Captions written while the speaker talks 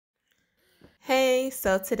Hey,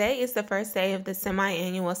 so today is the first day of the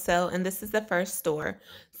semi-annual sale, and this is the first store.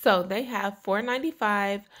 So they have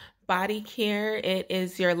 $4.95 body care. It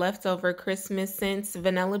is your leftover Christmas scents,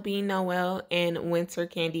 vanilla bean Noel, and winter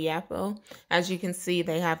candy apple. As you can see,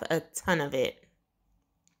 they have a ton of it.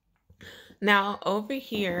 Now over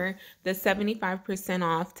here, the 75%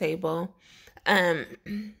 off table. Um,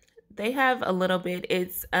 they have a little bit.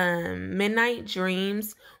 It's Midnight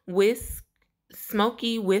Dreams,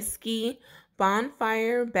 Smoky Whiskey,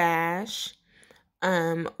 Bonfire Bash,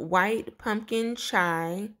 White Pumpkin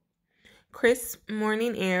Chai, Crisp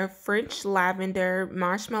Morning Air, French Lavender,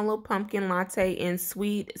 Marshmallow Pumpkin Latte, and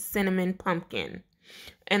Sweet Cinnamon Pumpkin.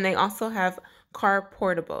 And they also have car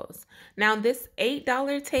portables. Now, this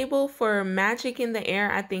 $8 table for Magic in the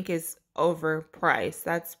Air, I think is overpriced.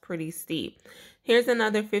 That's pretty steep. Here's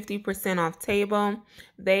another 50% off table.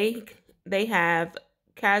 They have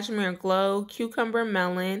Cashmere Glow, Cucumber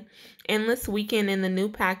Melon, Endless Weekend in the new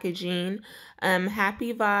packaging,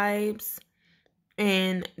 Happy Vibes,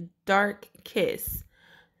 and Dark Kiss.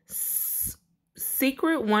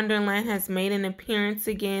 Secret Wonderland has made an appearance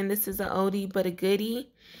again. This is an oldie but a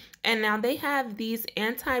goodie. And now they have these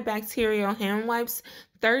antibacterial hand wipes,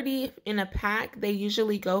 30 in a pack. They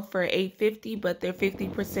usually go for $8.50, but they're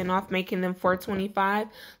 50% off, making them $4.25.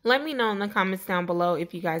 Let me know in the comments down below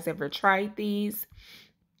if you guys ever tried these.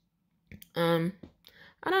 I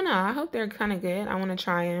don't know. I hope they're kind of good. I want to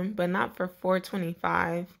try them, but not for $4.25.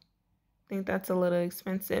 I think that's a little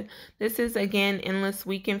expensive. This is, again, Endless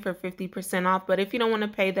Weekend for 50% off. But if you don't want to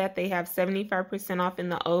pay that, they have 75% off in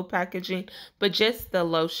the old packaging, but just the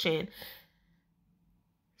lotion.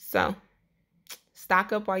 So,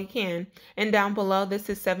 stock up while you can. And down below, this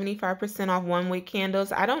is 75% off 1-wick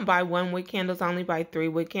candles. I don't buy 1-wick candles. I only buy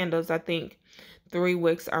 3-wick candles. I think 3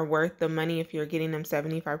 wicks are worth the money if you're getting them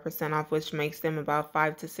 75% off, which makes them about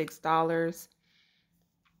 $5 to $6.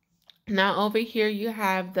 Now over here you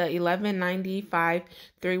have the $11.95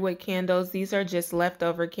 3-wick candles. These are just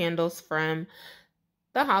leftover candles from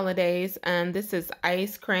the holidays. This is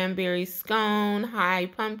Ice Cranberry Scone, High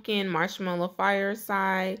Pumpkin, Marshmallow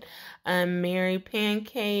Fireside, Merry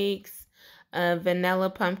Pancakes, Vanilla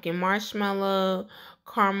Pumpkin Marshmallow,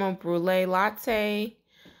 Caramel Brulee Latte,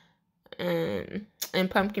 and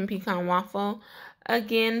Pumpkin Pecan Waffle.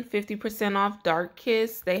 Again, 50% off Dark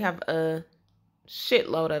Kiss. They have a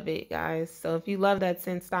shitload of it, guys. So if you love that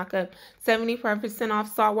scent, stock up. 75%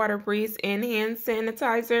 off Saltwater Breeze and hand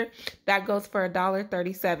sanitizer. That goes for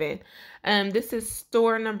 $1.37. This is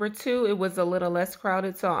store number 2. It was a little less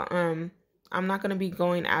crowded, so I'm not gonna be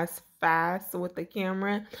going as fast with the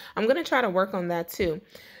camera. I'm gonna try to work on that too.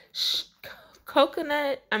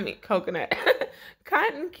 Coconut.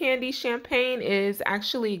 Cotton Candy Champagne is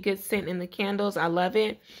actually a good scent in the candles. I love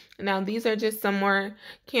it. Now, these are just some more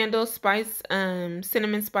candles. Spice,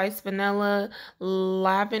 Cinnamon Spice Vanilla,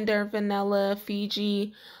 Lavender Vanilla,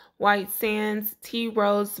 Fiji, White Sands, Tea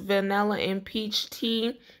Rose Vanilla, and Peach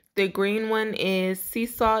Tea. The green one is Sea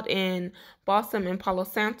Salt and Balsam and Palo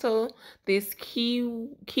Santo. This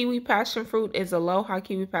Kiwi Passion Fruit is Aloha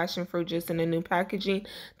Kiwi Passion Fruit, just in a new packaging.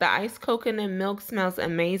 The iced coconut milk smells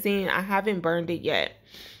amazing. I haven't burned it yet.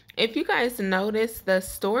 If you guys notice, the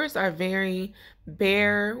stores are very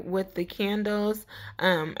bare with the candles.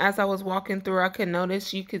 As I was walking through, I could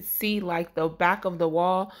notice you could see like the back of the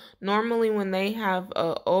wall. Normally when they have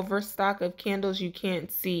a overstock of candles, you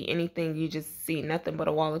can't see anything. You just see nothing but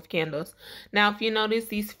a wall of candles. Now, if you notice,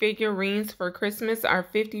 these figurines for Christmas are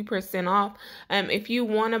 50% off. If you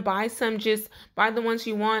want to buy some, just buy the ones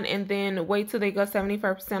you want and then wait till they go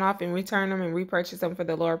 75% off and return them and repurchase them for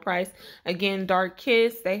the lower price. Again, Dark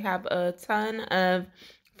Kiss, they have a ton of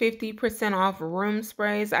 50% off room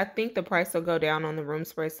sprays. I think the price will go down on the room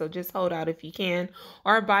sprays, so just hold out if you can.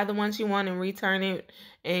 Or buy the ones you want and return it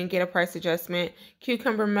and get a price adjustment.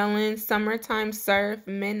 Cucumber Melon, Summertime Surf,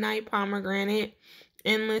 Midnight Pomegranate,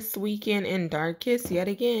 Endless Weekend, and Dark Kiss yet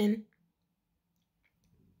again.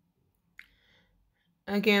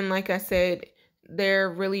 Again, like I said,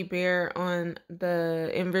 they're really bare on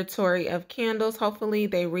the inventory of candles. Hopefully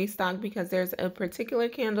they restock because there's a particular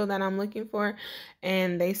candle that I'm looking for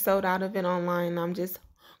and they sold out of it online. I'm just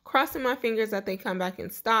crossing my fingers that they come back in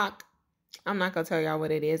stock. I'm not gonna tell y'all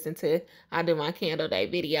what it is until I do my candle day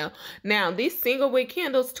video. Now, these single wick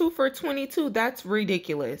candles, 2 for $22, that's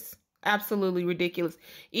ridiculous. Absolutely ridiculous.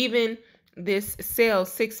 Even this sale,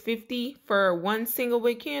 $6.50 for 1 single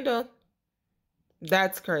wick candle,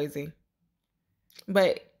 that's crazy.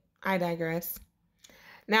 But I digress.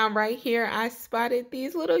 Now right here, I spotted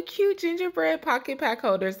these little cute gingerbread pocket pack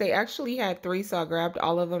holders. They actually had 3, so I grabbed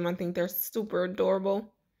all of them. I think they're super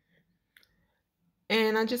adorable.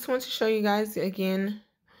 And I just want to show you guys again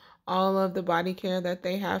all of the body care that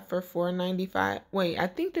they have for $4.95. Wait, I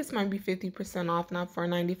think this might be 50% off, not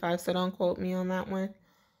 $4.95, so don't quote me on that one.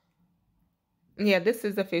 Yeah, this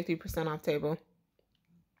is a 50% off table.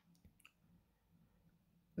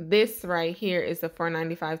 This right here is the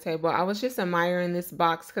 $4.95 table. I was just admiring this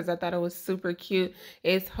box because I thought it was super cute.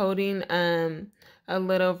 It's holding a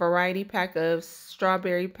little variety pack of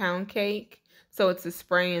strawberry pound cake. So it's a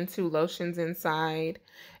spray and 2 lotions inside.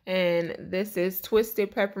 And this is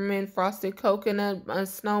twisted peppermint, frosted coconut,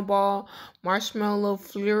 snowball, marshmallow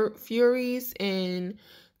furies, and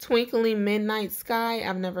twinkling midnight sky.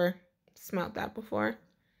 I've never smelled that before.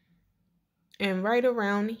 And right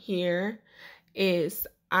around here is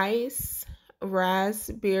ice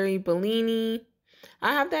raspberry Bellini.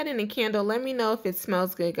 I have that in a candle. Let me know if it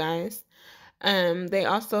smells good, guys. They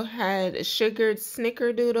also had sugared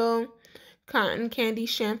snickerdoodle, cotton candy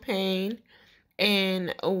champagne,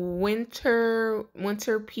 and winter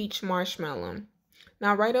peach marshmallow.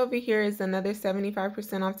 Now right over here is another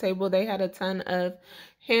 75% off table. They had a ton of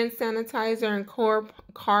hand sanitizer and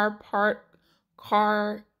car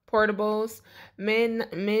portables,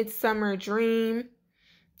 midsummer dream.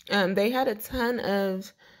 They had a ton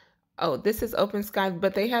of, oh, this is open sky,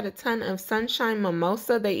 but they had a ton of sunshine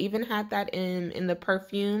mimosa. They even had that in the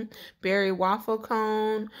perfume. Berry waffle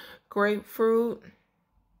cone, grapefruit.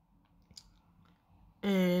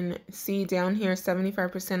 And see down here,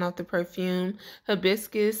 75% off the perfume.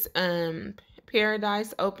 Hibiscus,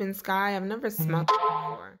 paradise, open sky. I've never smelled it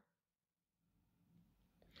before.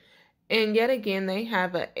 And yet again, they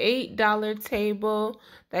have an $8 table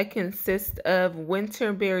that consists of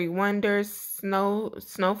Winterberry Wonders,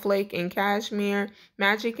 Snowflake and Cashmere,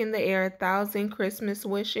 Magic in the Air, 1,000 Christmas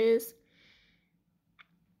Wishes.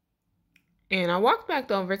 And I walked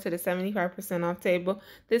back over to the 75% off table.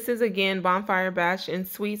 This is again Bonfire Bash and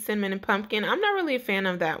Sweet Cinnamon and Pumpkin. I'm not really a fan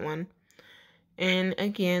of that one. And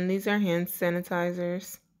again, these are hand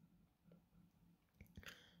sanitizers.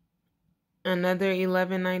 Another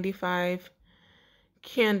 $11.95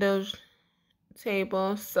 candle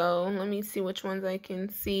table. So let me see which ones I can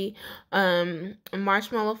see.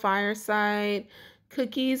 Marshmallow Fireside,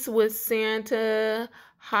 Cookies with Santa,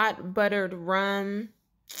 Hot Buttered Rum,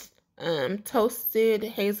 Toasted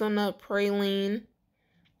Hazelnut Praline.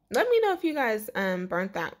 Let me know if you guys have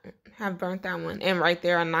burnt that one. And right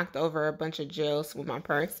there, I knocked over a bunch of gels with my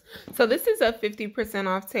purse. So this is a 50%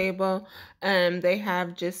 off table. They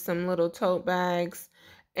have just some little tote bags.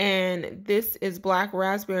 And this is black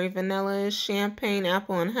raspberry vanilla, champagne,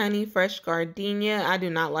 apple and honey, fresh gardenia. I do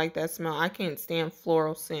not like that smell. I can't stand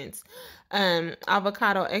floral scents.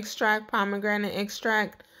 Avocado extract, pomegranate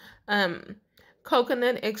extract,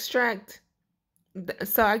 coconut extract.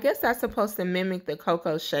 So I guess that's supposed to mimic the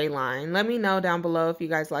Coco Shea line. Let me know down below if you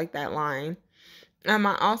guys like that line.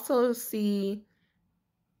 I also see,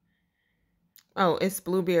 oh, it's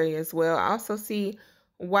blueberry as well. I also see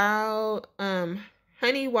wild,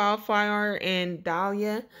 honey wildflower and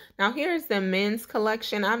dahlia. Now here's the men's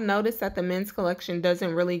collection. I've noticed that the men's collection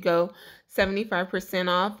doesn't really go 75%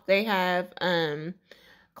 off. They have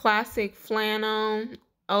classic flannel,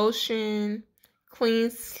 ocean,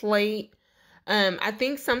 clean slate. I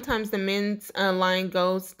think sometimes the men's line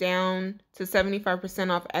goes down to 75%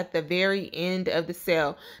 off at the very end of the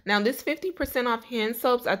sale. Now, this 50% off hand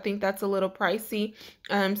soaps, I think that's a little pricey.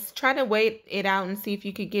 Try to wait it out and see if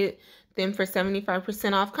you could get them for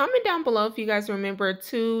 75% off. Comment down below if you guys remember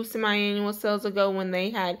 2 semi-annual sales ago when they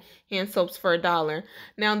had hand soaps for $1.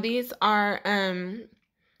 Now, these are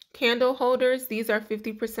candle holders. These are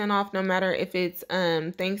 50% off no matter if it's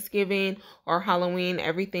Thanksgiving or Halloween.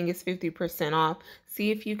 Everything is 50% off.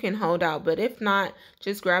 See if you can hold out. But if not,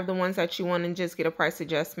 just grab the ones that you want and just get a price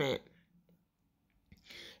adjustment.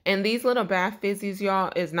 And these little bath fizzies,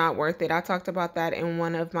 y'all, is not worth it. I talked about that in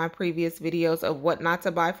one of my previous videos of what not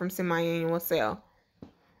to buy from semi-annual sale.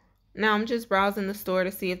 Now I'm just browsing the store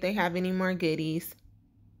to see if they have any more goodies.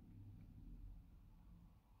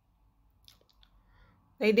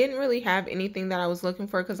 They didn't really have anything that I was looking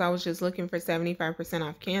for because I was just looking for 75%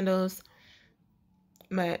 off candles.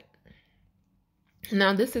 But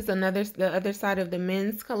now this is the other side of the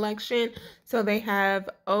men's collection. So they have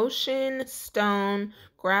ocean, stone,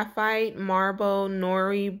 graphite, marble,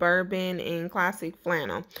 nori, bourbon, and classic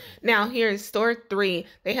flannel. Now here's store 3.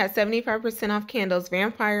 They had 75% off candles,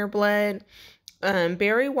 vampire blood,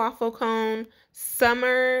 berry waffle cone,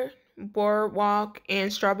 summer Boardwalk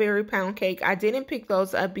and Strawberry Pound Cake. I didn't pick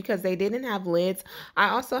those up because they didn't have lids. I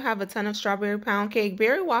also have a ton of Strawberry Pound Cake.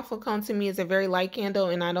 Berry Waffle Cone to me is a very light candle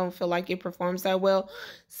and I don't feel like it performs that well.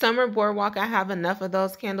 Summer Boardwalk, I have enough of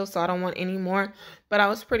those candles, so I don't want any more. But I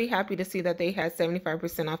was pretty happy to see that they had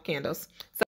 75% off candles. So